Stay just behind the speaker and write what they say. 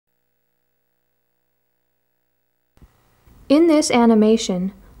In this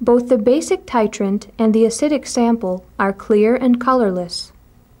animation, both the basic titrant and the acidic sample are clear and colorless.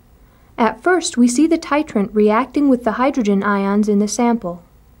 At first, we see the titrant reacting with the hydrogen ions in the sample.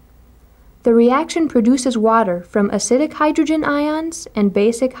 The reaction produces water from acidic hydrogen ions and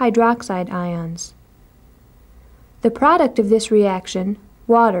basic hydroxide ions. The product of this reaction,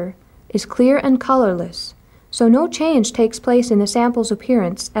 water, is clear and colorless, so no change takes place in the sample's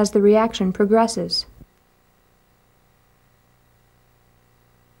appearance as the reaction progresses.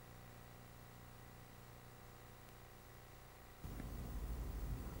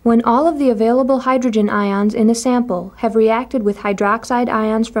 When all of the available hydrogen ions in the sample have reacted with hydroxide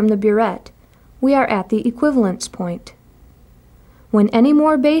ions from the burette, we are at the equivalence point. When any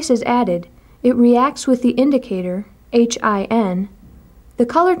more base is added, it reacts with the indicator, HIN, the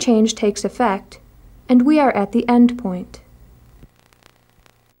color change takes effect, and we are at the end point.